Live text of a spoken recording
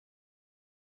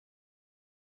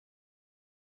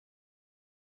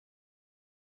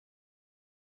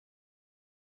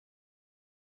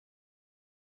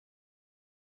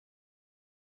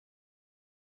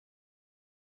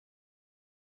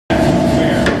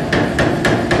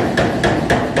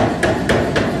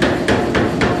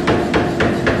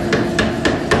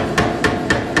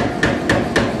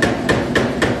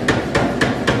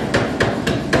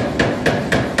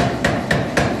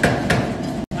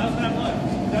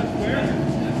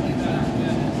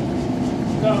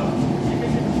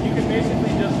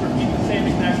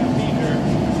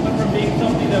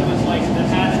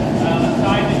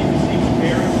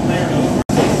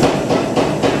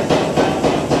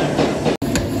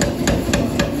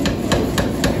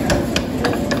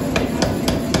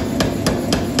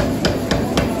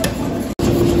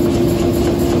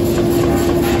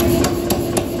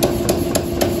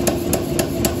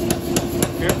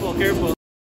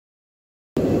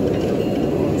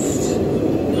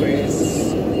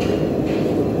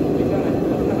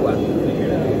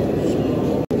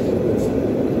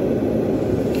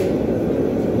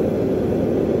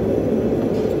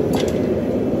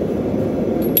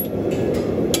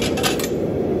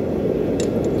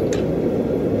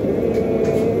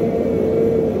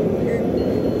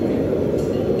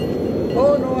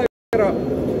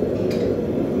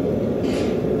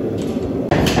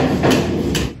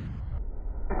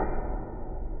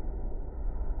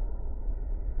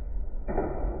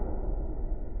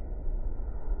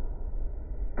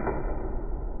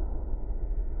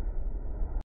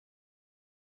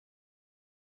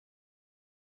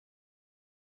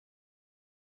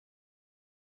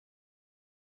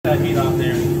That heat off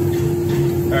there.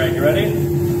 Alright, you ready?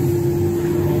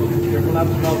 Careful not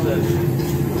to melt it.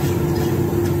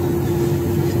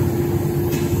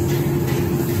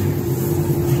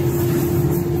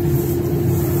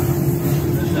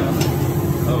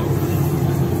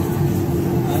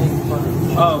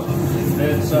 Oh,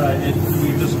 it's we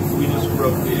just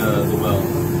broke the weld,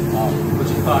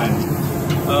 which is fine.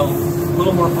 A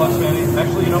little more flux fanning.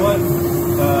 Actually, you know what?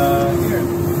 Here,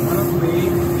 why don't we?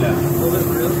 Yeah. Hold it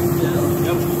really down.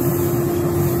 Yep.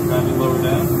 Grab it lower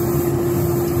down.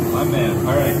 My man.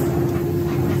 All right.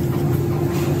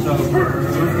 So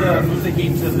move the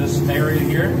heat to this area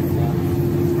here,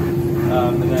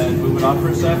 and then move it off for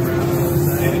a sec.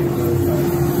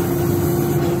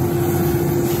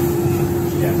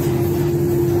 Yeah.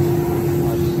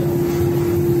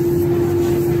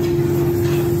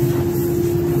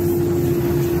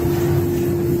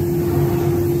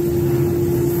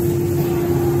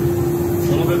 A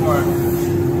little bit more.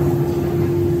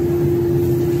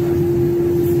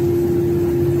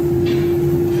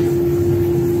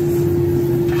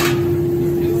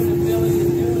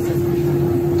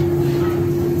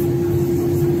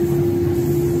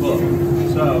 Cool.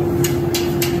 So.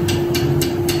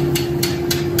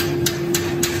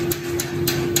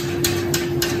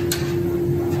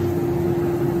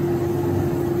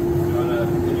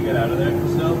 Out of there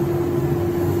still.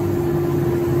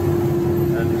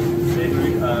 And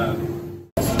savory.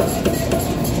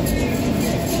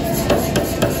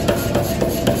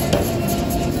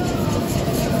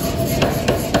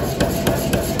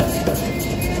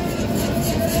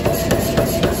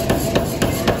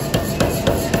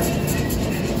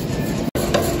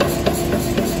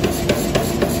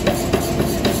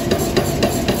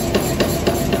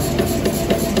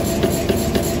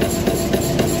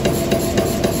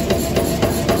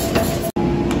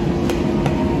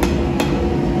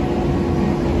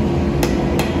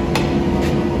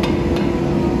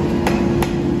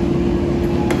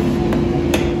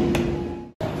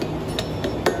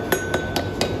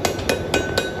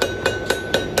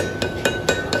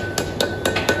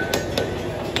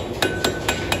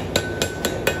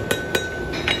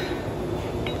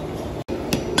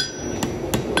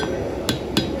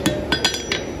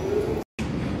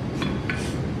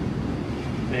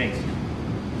 Thanks.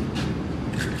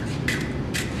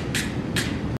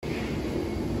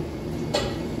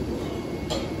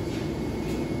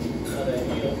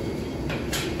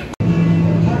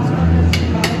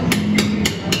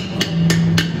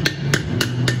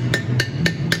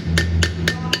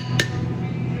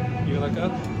 You look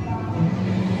up?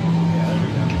 Yeah, there we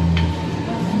go.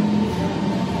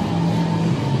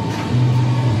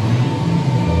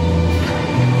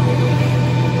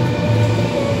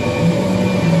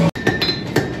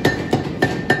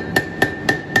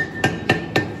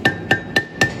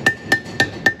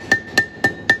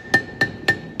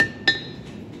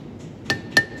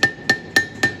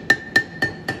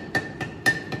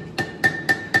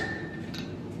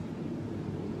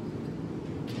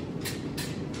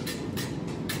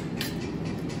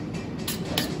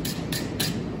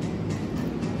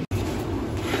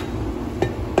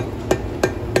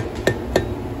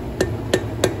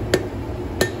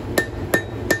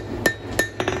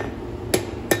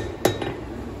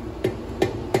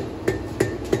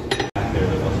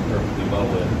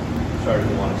 Started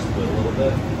to want to split a little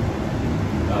bit,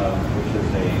 which is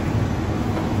a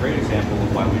great example of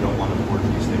why we don't want to forge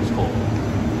these things cold.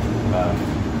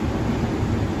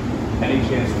 Any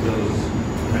chance that those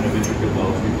kind of intricate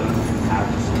welds we've done have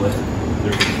to split,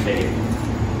 they're going to take.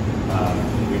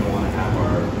 We don't want to have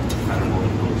our pattern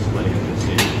molecule splitting at this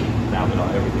stage now that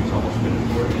everything's almost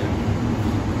finished for it.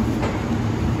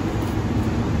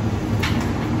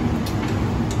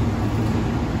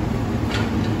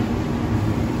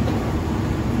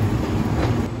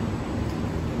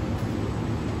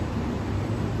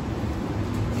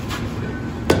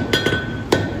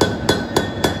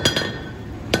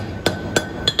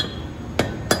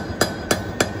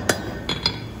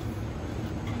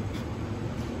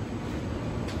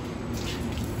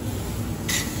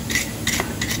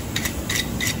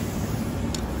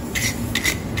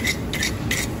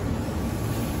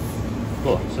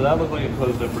 Cool, so that looked like it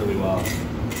closed up really well,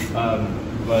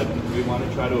 but we want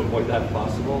to try to avoid that if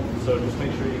possible, so just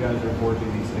make sure you guys are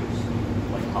forging these things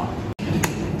like hot.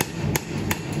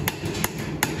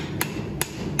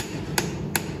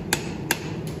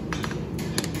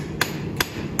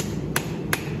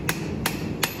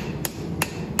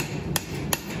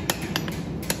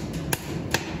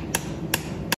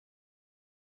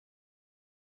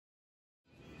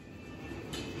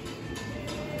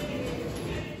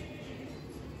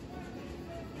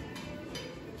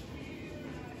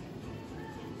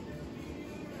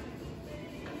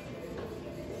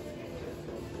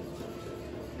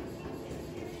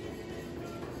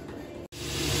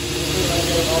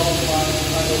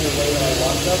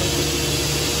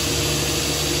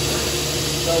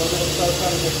 So we're going to start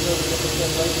trying to make sure we get the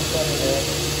tip right in the center there.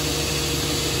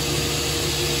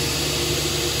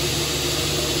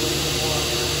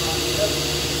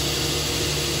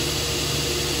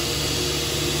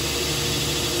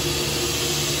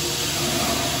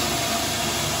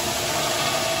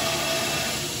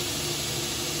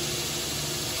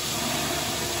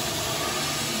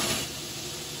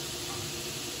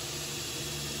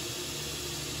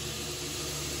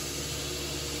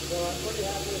 So I'm pretty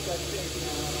happy with that sink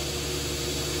now.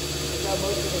 I got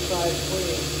most of the sides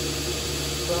clean.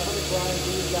 So I'm going to grind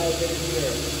these guys in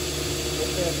here.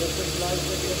 What's that difference I was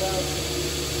thinking about?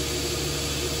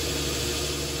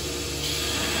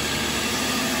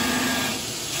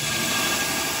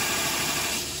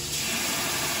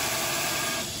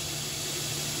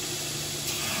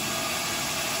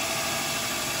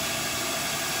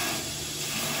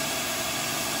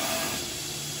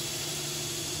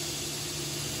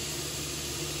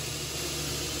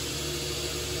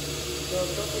 So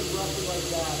something roughly like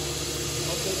that.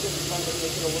 I'll take this and kind of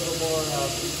make it a little more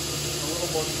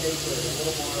tapered, a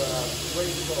little more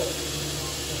graceful.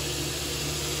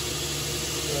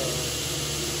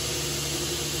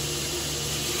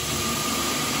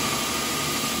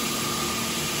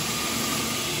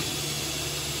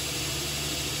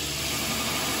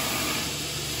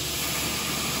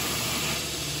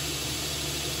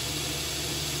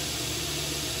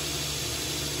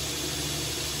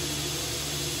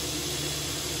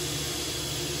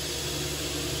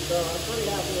 So I'm pretty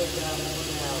happy with that for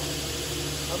now.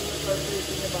 I'm going to start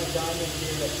tracing in my diamond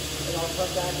here, and I'll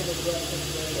come back and address this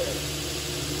later.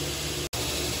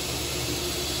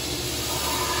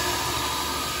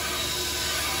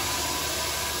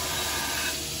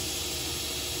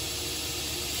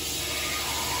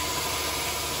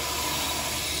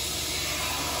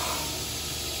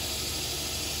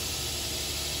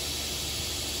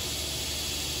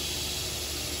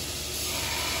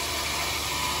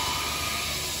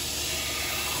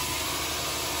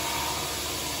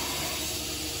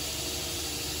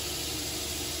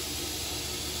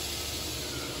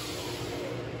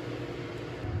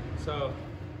 So,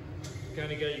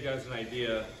 kind of get you guys an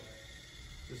idea,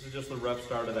 this is just the rough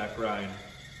start of that grind.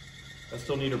 I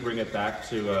still need to bring it back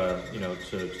to,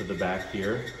 to the back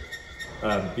here.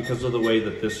 Because of the way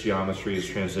that this geometry is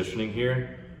transitioning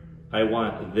here, I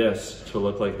want this to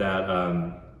look like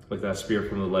that spear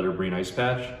from the Letter Breen ice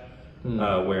patch,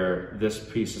 where this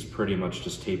piece is pretty much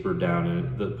just tapered down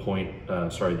and the point,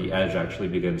 the edge actually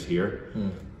begins here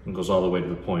and goes all the way to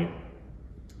the point.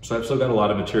 So I've still got a lot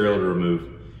of material to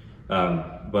remove.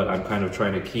 But I'm kind of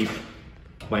trying to keep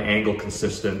my angle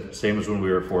consistent, same as when we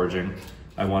were forging.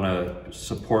 I want to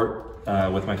support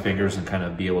with my fingers and kind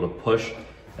of be able to push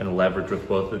and leverage with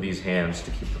both of these hands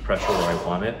to keep the pressure where I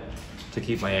want it, to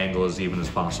keep my angle as even as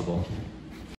possible.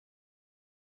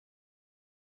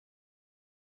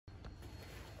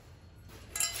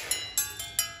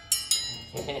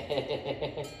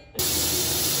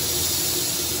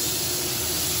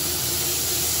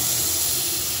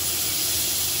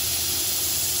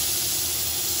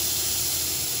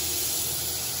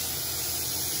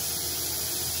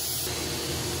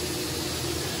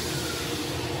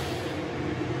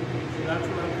 That's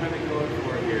what I'm kind of going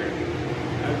for here.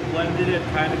 I've blended it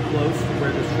kind of close to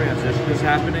where this transition is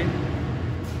happening.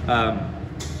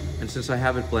 And since I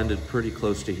have it blended pretty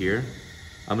close to here,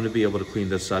 I'm going to be able to clean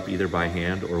this up either by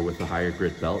hand or with a higher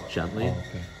grit belt gently.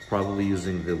 Probably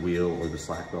using the wheel or the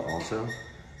slack belt also.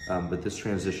 But this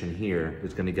transition here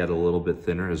is going to get a little bit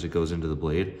thinner as it goes into the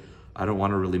blade. I don't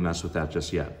want to really mess with that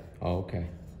just yet. Oh, okay.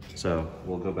 So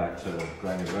we'll go back to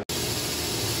grinding the rest.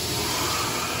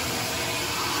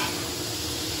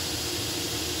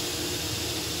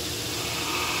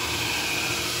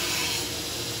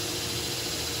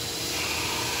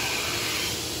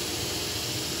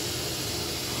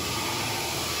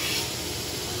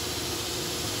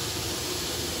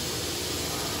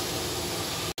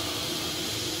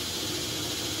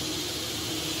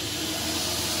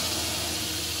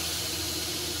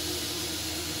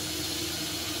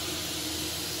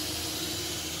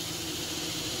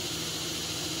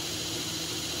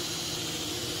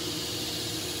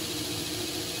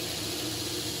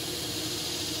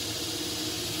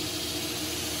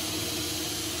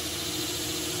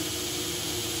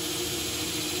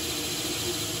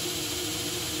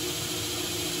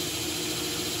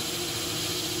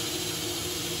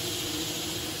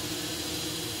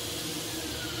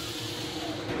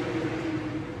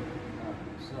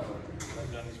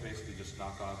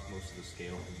 Knock off most of the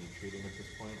scale from heat treating at this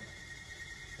point.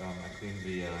 I cleaned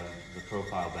the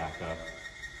profile back up,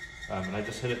 and I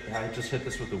just hit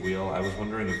this with the wheel. I was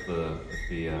wondering if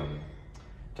the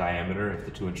diameter, if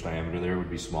the 2-inch diameter there would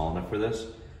be small enough for this.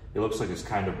 It looks like it's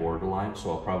kind of borderline,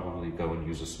 so I'll probably go and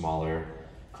use a smaller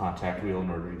contact wheel in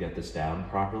order to get this down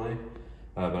properly.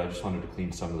 But I just wanted to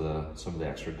clean some of the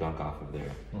extra gunk off of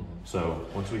there. So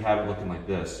once we have it looking like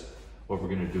this, what we're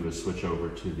going to do is switch over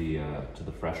to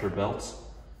the fresher belts,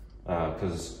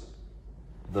 because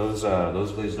those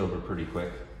glazed over pretty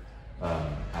quick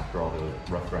after all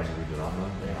the rough grinding we did on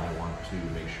them, and I want to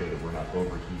make sure that we're not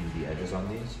overheating the edges on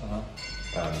these.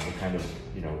 The kind of,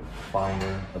 you know,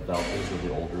 finer a belt is, or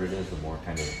the older it is, the more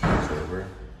kind of glazed over.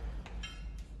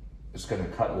 It's going to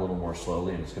cut a little more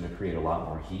slowly, and it's going to create a lot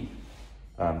more heat.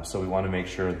 So we want to make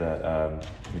sure that,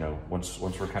 you know, once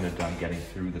we're kind of done getting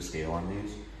through the scale on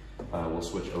these, we'll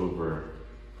switch over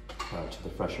to the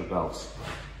fresher belts.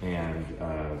 And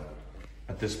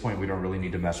at this point, we don't really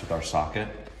need to mess with our socket.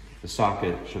 The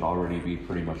socket should already be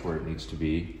pretty much where it needs to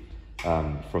be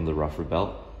from the rougher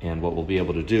belt. And what we'll be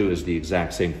able to do is the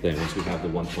exact same thing. Once we have the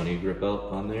 120 grip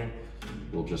belt on there,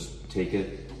 we'll just take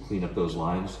it, clean up those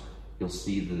lines. You'll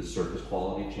see the surface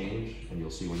quality change, and you'll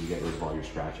see when you get rid of all your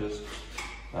scratches.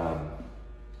 And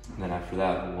then after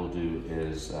that, what we'll do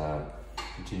is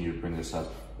continue to bring this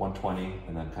up 120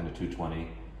 and then kind of 220,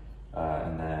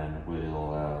 and then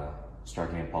we'll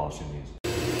start hand polishing these.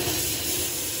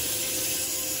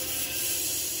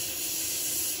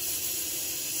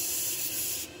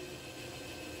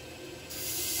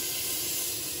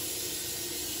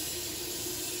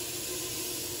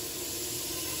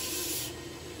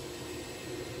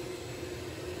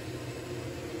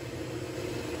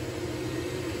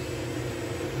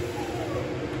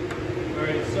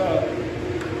 Alright, so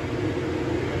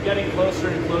I'm getting closer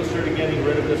and closer to getting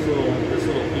rid of this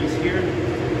little piece here.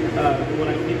 What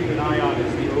I'm keeping an eye on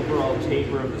is the overall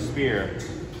taper of the spear.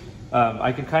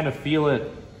 I can kind of feel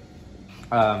it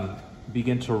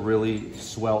begin to really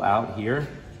swell out here.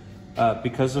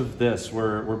 Because of this,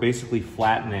 we're basically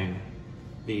flattening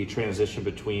the transition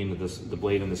between the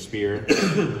blade and the spear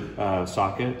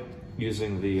socket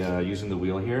using the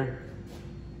wheel here.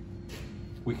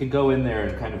 We can go in there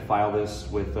and kind of file this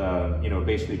with, you know,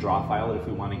 basically draw file it if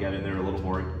we want to get in there a little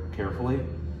more carefully.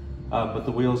 But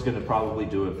the wheel is going to probably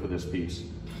do it for this piece.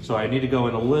 So I need to go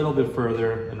in a little bit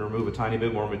further and remove a tiny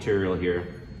bit more material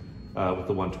here with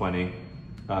the 120.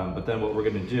 But then what we're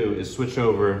going to do is switch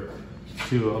over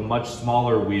to a much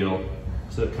smaller wheel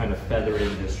to kind of feather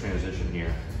in this transition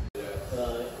here.